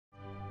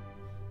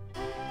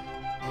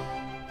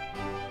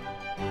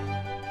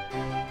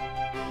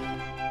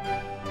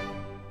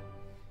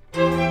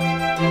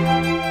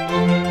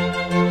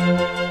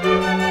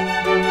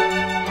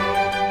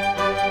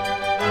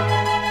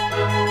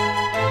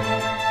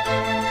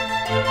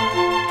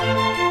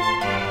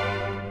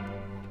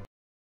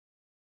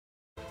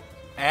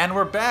And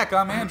we're back.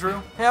 I'm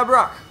Andrew. Hey, I'm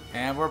Brock.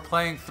 And we're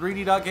playing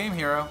 3D Dot Game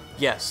Hero.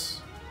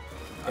 Yes.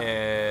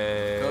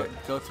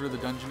 Go through the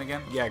dungeon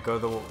again? Yeah,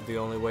 go the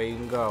only way you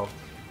can go.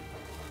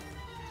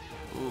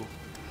 Ooh.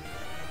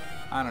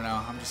 I don't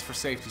know. I'm just for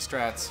safety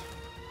strats.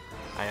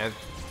 Well,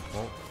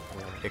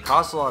 yeah. It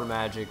costs a lot of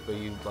magic, but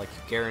you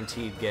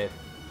guaranteed get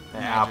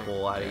an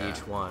apple out of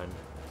each one.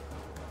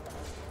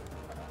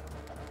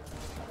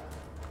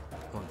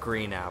 Well,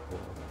 green apple.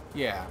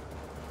 Yeah.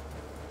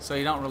 So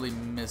you don't really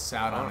miss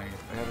out on anything.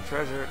 I have a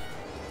treasure.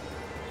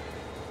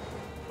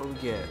 What do we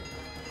get?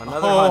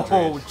 Another 100.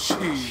 Oh,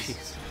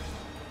 jeez.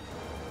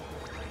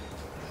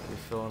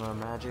 Refilling our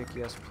magic,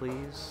 yes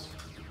please.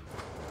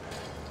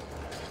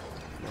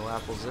 No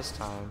apples this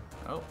time.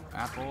 Oh,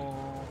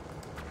 apple.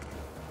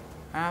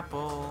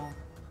 Apple.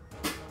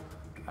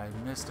 I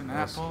missed an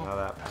apple. Now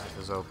that path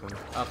is open.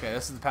 Okay,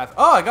 this is the path.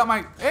 Oh, I got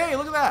my... Hey,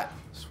 look at that.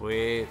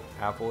 Sweet.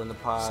 Apple in the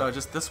pot. So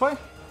just this way?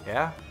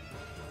 Yeah.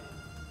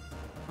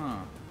 Huh.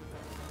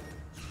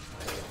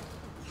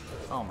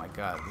 Oh my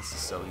god, this is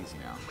so easy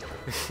now.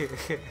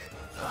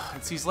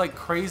 It's these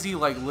crazy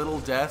little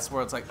deaths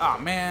where it's oh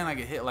man, I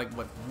get hit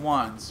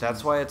once.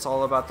 That's why it's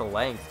all about the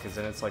length, because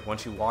then it's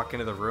once you walk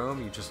into the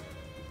room, you just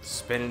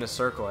spin in a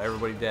circle,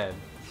 everybody dead.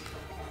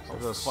 So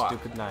those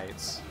stupid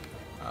knights.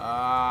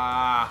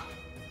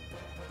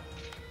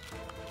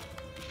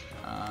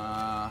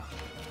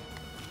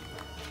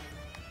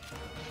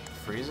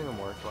 Freezing them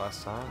worked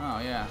last time. Oh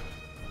yeah.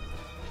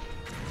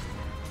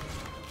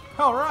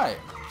 All right.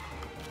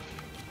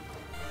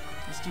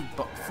 Let's do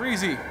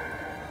Freezy.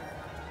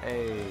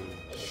 Hey,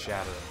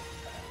 shatter.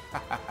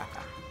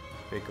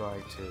 Big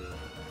guy too.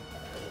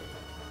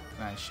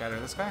 Can I shatter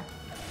this guy?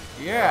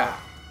 Yeah.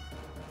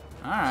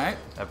 Alright.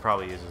 That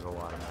probably uses a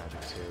lot of magic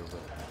too,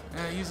 but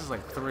Yeah, it uses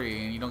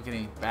 3 and you don't get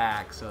any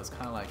back, so it's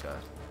kinda like a...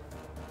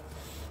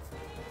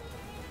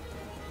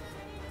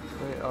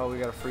 Wait, oh, we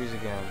gotta freeze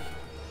again.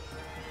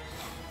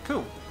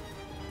 Cool.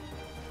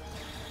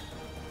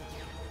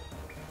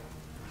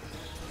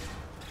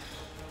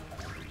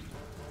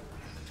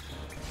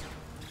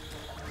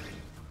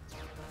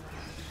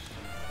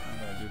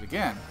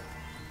 Again.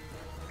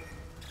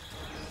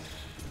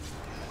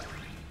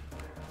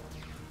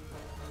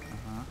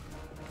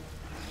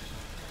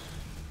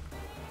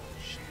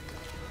 Shit.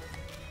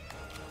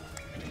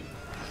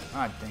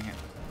 Ah, dang it.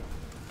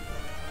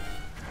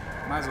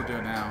 Might as well do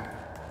it now.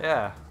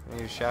 Yeah, I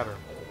need to shatter.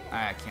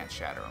 I can't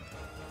shatter him.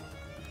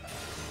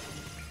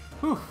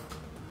 Whew.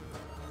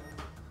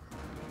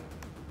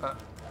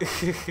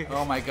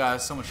 Oh my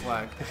god, so much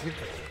lag.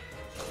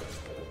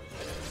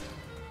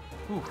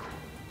 Whew.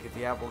 Get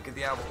the apple, get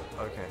the apple.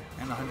 Okay.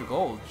 And 100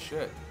 gold,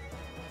 shit.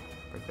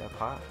 Break that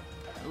pot.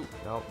 Ooh.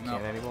 Nope,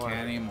 can't anymore.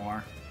 Can't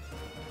anymore.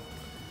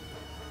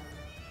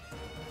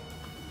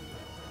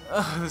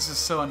 Ugh, this is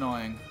so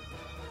annoying.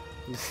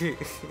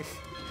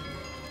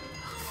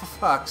 For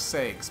fuck's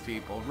sakes,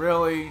 people.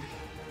 Really?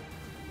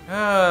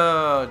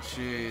 Oh,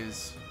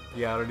 jeez.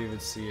 Yeah, I don't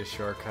even see a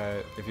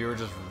shortcut. If you were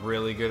just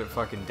really good at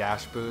fucking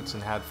dash boots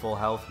and had full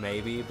health,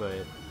 maybe,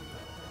 but...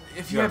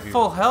 If you had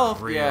full health,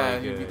 really yeah,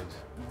 good. you'd be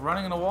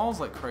running into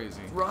walls like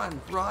crazy. Run,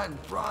 run,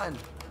 run!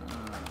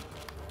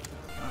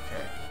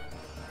 Okay.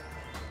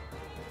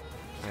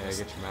 Yeah, get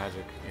your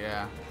magic.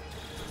 Yeah.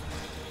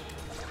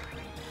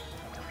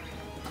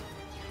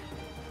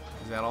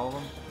 Is that all of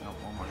them?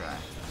 Nope, one more guy.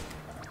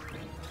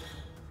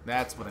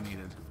 That's what I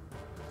needed.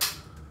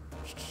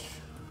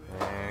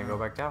 And go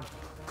back down.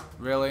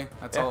 Really?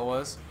 That's all it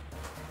was?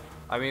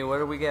 I mean, what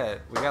did we get?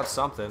 We got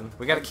something.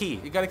 We got a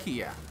key. You got a key,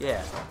 yeah.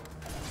 Yeah.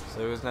 So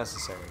it was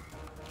necessary.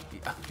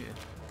 Yeah,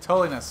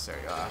 totally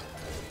necessary.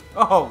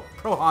 Oh,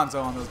 pro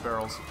Hanzo on those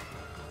barrels.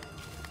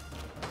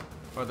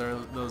 Or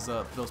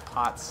those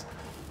pots.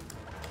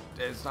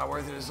 It's not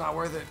worth it. It's not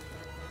worth it.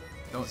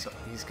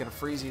 He's gonna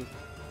freeze you.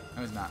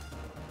 No, he's not.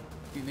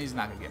 He's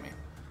not gonna get me.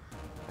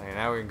 Okay,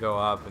 now we can go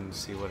up and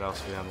see what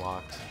else we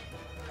unlocked.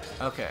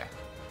 Okay.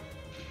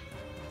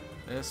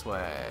 This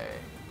way.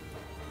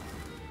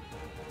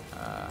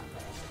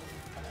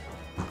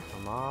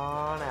 Come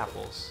on,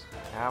 apples.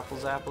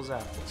 Apples, apples,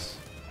 apples.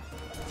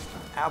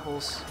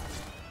 Apples.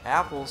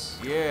 Apples.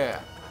 Yeah.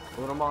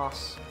 Little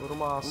moss. Little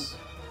moss.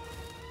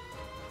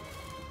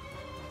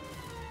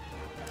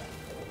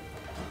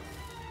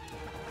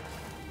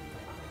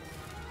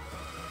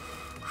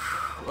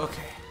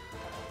 Okay.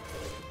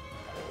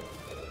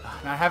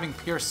 Not having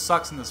Pierce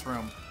sucks in this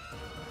room.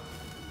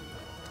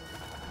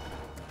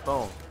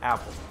 Boom.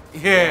 Apple.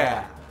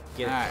 Yeah.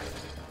 Get it. Alright.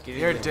 Get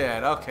You're in.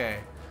 dead. Okay.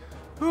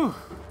 Whew.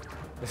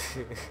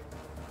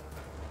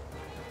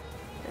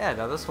 Yeah,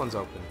 now this one's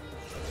open.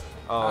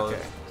 Oh,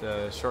 Okay.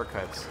 the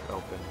shortcut's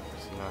open,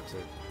 so you don't have to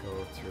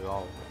go through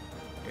all of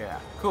them. Yeah.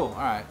 Cool.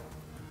 Alright.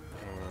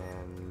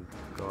 And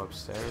go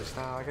upstairs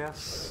now, I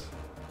guess.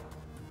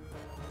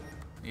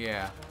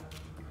 Yeah.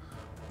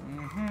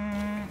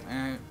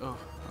 And oh,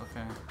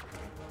 okay.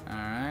 All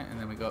right, and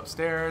then we go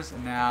upstairs,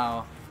 and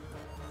now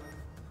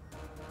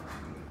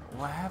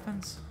what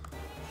happens?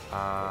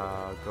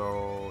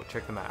 Go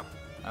check the map.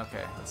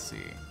 Okay, let's see.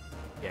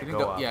 Yeah, Can you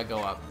go up. Yeah, go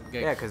up.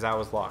 Yeah, because that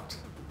was locked.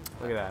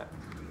 Look at that.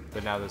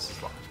 But now this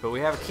is locked. But we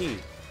have a key,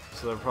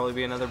 so there'll probably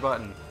be another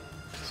button,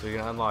 so we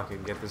can unlock it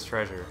and get this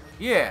treasure.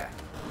 Yeah.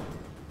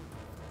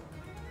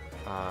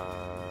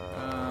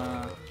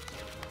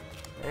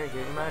 Hey, get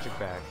your magic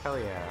back. Hell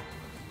yeah.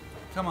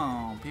 Come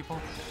on, people.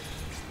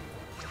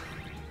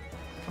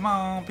 Come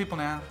on, people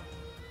now.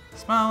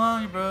 Smile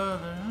on your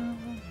brother.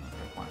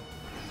 Okay, fine.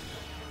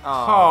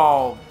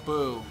 Oh,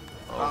 boo.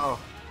 Oh.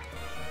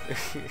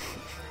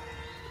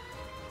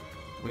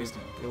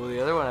 Wasted. Well,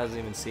 the other one hasn't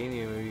even seen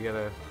you. Maybe you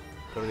gotta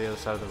go to the other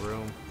side of the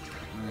room.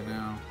 I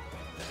know.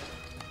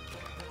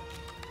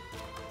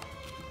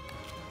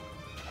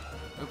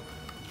 Oop.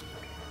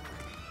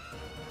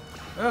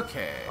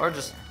 Okay. Or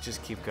just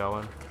keep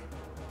going.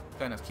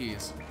 Got enough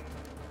keys.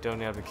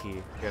 Don't have the key.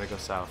 You gotta go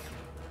south.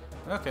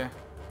 Okay.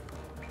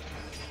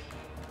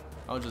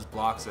 Oh, it just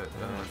blocks it.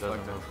 Yeah, Doesn't it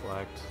doesn't reflect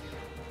reflect. it.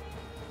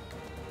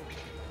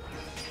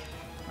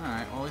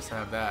 Alright, well, at least I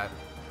have that.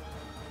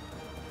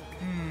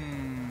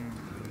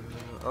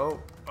 Oh.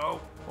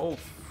 Oh.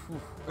 Phew.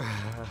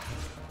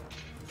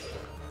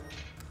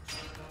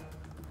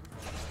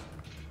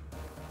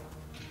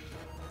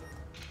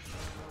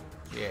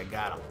 Yeah,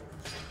 got him.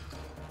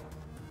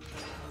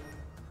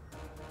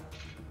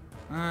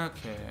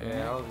 Okay.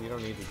 Yeah, you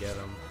don't need to get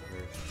them.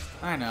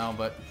 I know,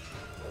 but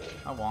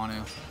I want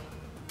to.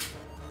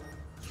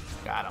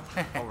 Got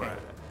him. Alright.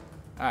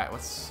 Alright,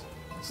 what's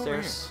over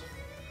here? Stairs.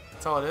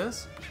 That's all it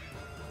is?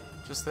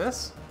 Just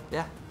this?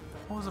 Yeah.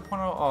 What was the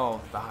point of?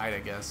 Oh, the height, I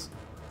guess.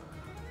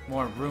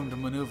 More room to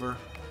maneuver.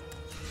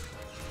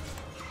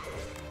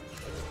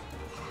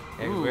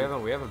 Yeah,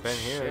 'cause we haven't been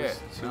here. There's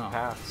Shit, two no.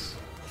 paths.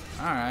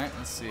 Alright,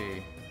 let's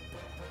see.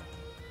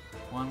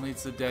 One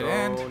leads to dead Go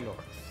end.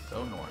 north.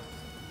 Go north.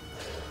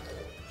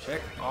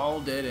 Check all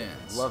dead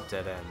ends. Love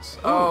dead ends.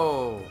 Ooh.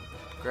 Oh,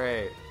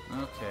 great.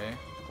 Okay.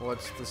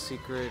 What's the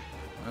secret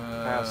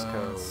Let's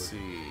passcode?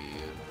 see.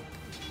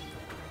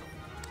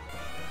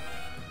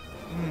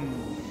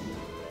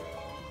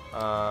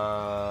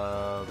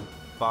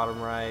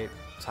 Bottom right,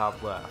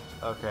 top left.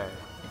 Okay.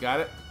 You got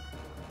it?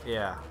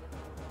 Yeah.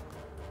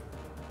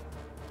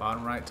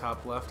 Bottom right,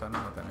 top left? I don't know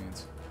what that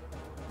means.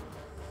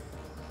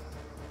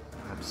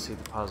 I have to see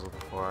the puzzle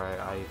before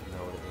I even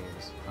know what it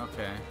means.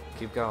 Okay.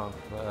 Keep going.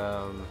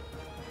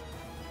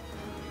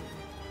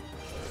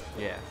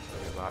 Yeah.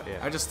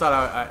 Yeah. I just thought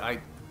I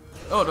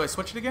oh, do I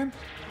switch it again?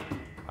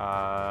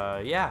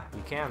 Yeah,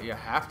 you can. You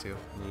have to.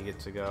 And you get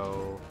to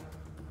go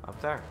up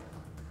there.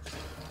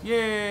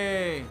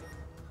 Yay!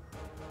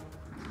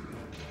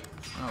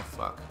 Oh,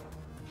 fuck.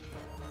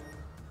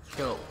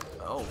 Kill.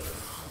 Oh.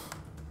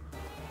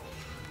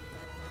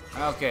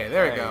 Okay,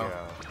 there we go.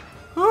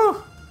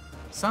 Whew!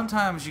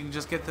 Sometimes you can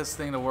just get this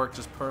thing to work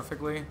just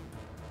perfectly,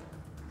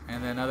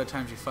 and then other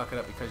times you fuck it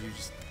up because you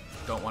just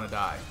don't want to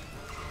die.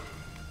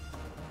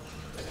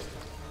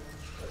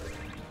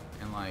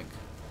 And like,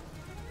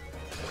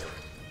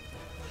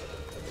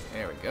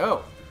 there we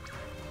go.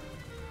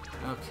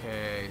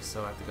 Okay,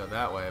 so I have to go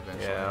that way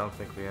eventually. Yeah, I don't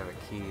think we have a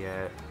key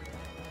yet.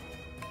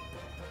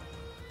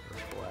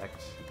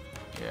 Reflect.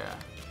 Yeah.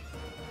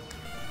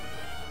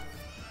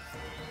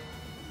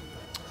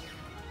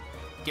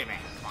 Get me.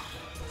 Come on.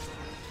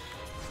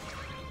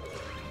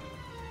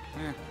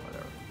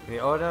 Whatever.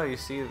 Yeah, oh no, you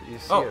see it,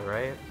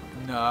 right?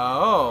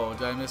 No,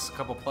 did I miss a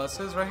couple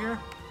pluses right here?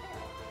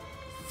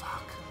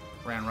 Fuck.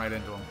 Ran right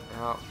into him.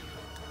 No.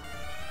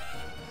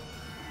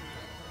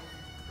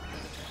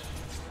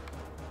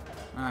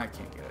 I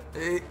can't get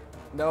it.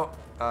 No.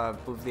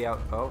 Move the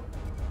out. Oh.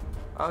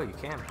 Oh, you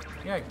can.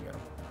 Yeah, I can get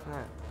him.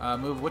 Yeah.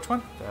 Move which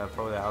one?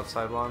 Probably the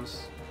outside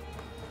ones.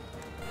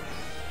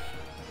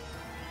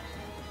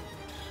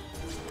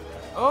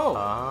 Oh.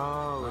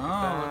 Oh, look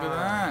at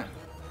that.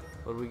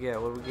 What do we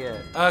get? What do we get?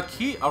 A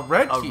key. A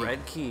red key. A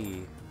red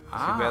key.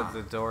 Ah. Too bad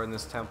the door in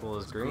this temple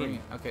is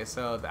green. Okay,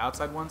 so the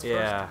outside ones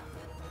Yeah. first?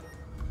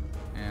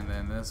 And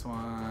then this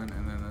one,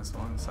 and then this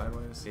one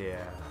sideways?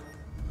 Yeah.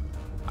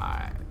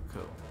 Alright,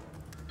 cool.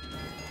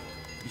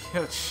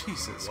 Yo,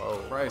 Jesus Whoa.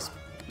 Christ.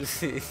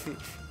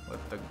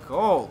 With the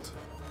gold.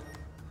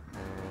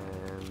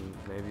 And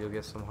maybe you'll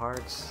get some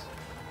hearts.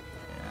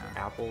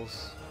 Yeah.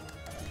 Apples.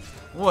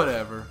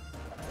 Whatever.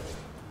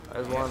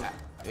 There's one.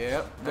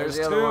 Yep, there's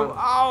the two. other one.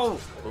 Oh!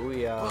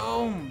 Booyah.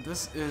 Boom!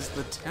 This is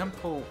the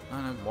temple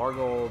on More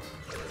gold.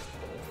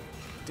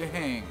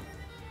 Dang.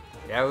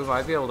 Yeah, we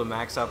might be able to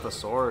max out the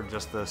sword,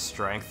 just the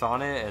strength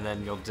on it, and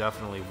then you'll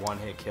definitely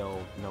one-hit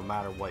kill no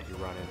matter what you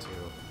run into.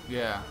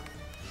 Yeah.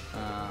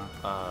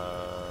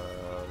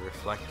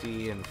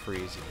 Reflecty and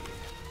Freezy.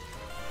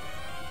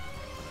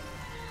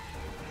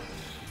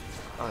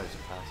 Oh, there's a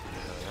passage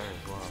over there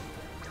as well.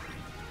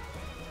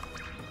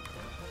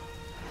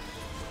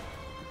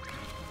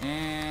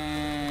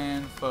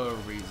 And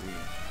Freezy.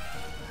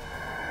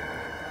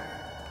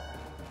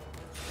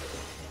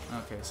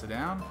 Okay, so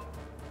down.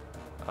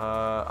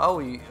 Down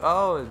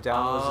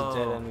was a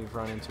dead end we've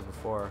run into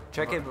before.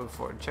 Check it real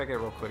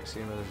quick, see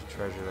if there's a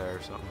treasure there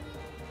or something.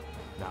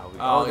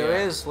 No, there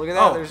is. Look at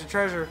that, there's a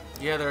treasure.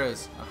 Yeah, there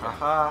is. Okay.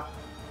 Haha.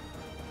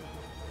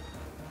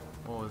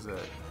 What was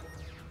it?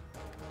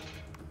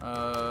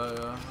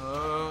 Oh,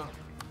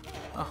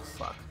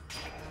 fuck.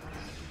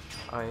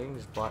 Oh, you can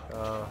just block.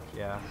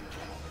 Yeah.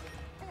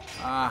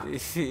 Ah.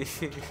 Is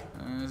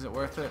it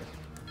worth it?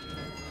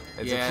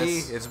 It's yes. a key.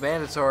 It's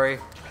mandatory.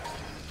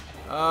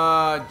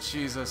 Oh,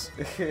 Jesus.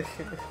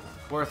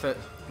 Worth it.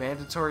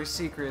 Mandatory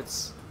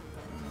secrets.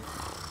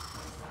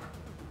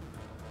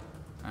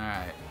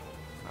 Alright.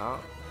 Oh,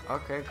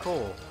 okay,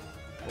 cool.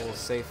 A little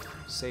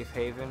safe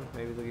haven.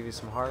 Maybe they'll give you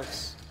some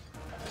hearts.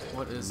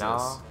 What is nah.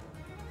 this?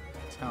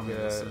 Tell me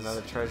this is...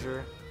 Another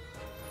treasure.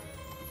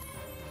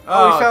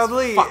 Oh, we found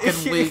Lee.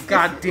 Fucking Lee.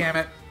 God damn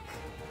it.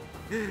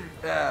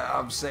 Yeah,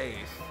 I'm safe.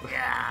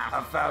 Yeah,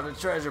 I found a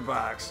treasure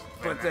box,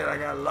 but then I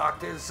got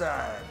locked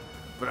inside.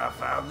 But I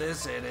found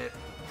this in it.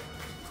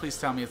 Please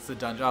tell me it's the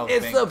dungeon. Oh,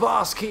 it's the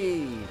boss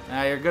key.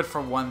 Nah, you're good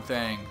for one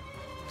thing.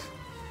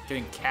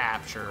 Getting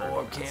captured.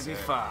 Oh, it can't be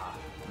far.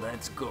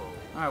 Let's go.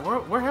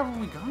 Alright, where haven't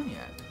we gone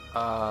yet?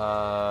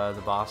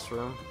 The boss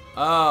room.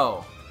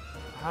 Oh.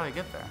 How did I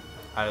get there?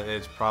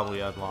 It's probably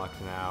unlocked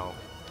now.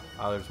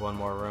 Oh, there's one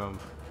more room.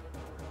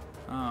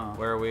 Oh.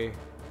 Where are we?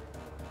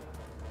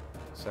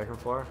 Second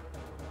floor?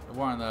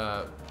 We're on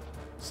the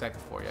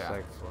second floor, yeah.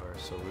 Second floor.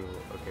 So we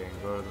will, okay,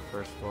 go to the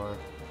first floor.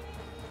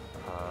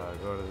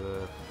 Go to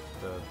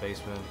the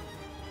basement.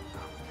 Oh my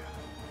god.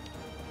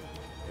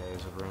 Yeah,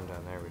 there's a room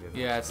down there we did.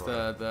 Yeah, it's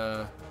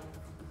the...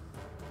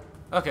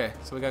 Okay,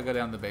 so we gotta go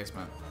down to the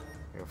basement.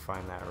 Go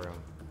find that room.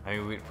 I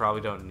mean, we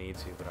probably don't need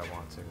to, but I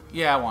want to.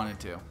 Yeah, I wanted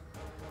to.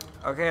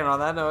 Okay, and on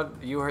that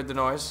note, you heard the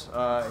noise.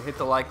 Hit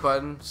the like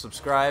button,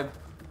 subscribe,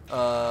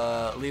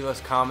 leave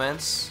us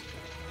comments.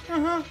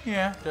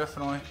 Yeah,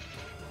 definitely.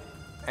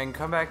 And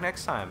come back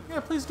next time. Yeah,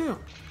 please do.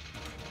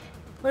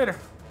 Later.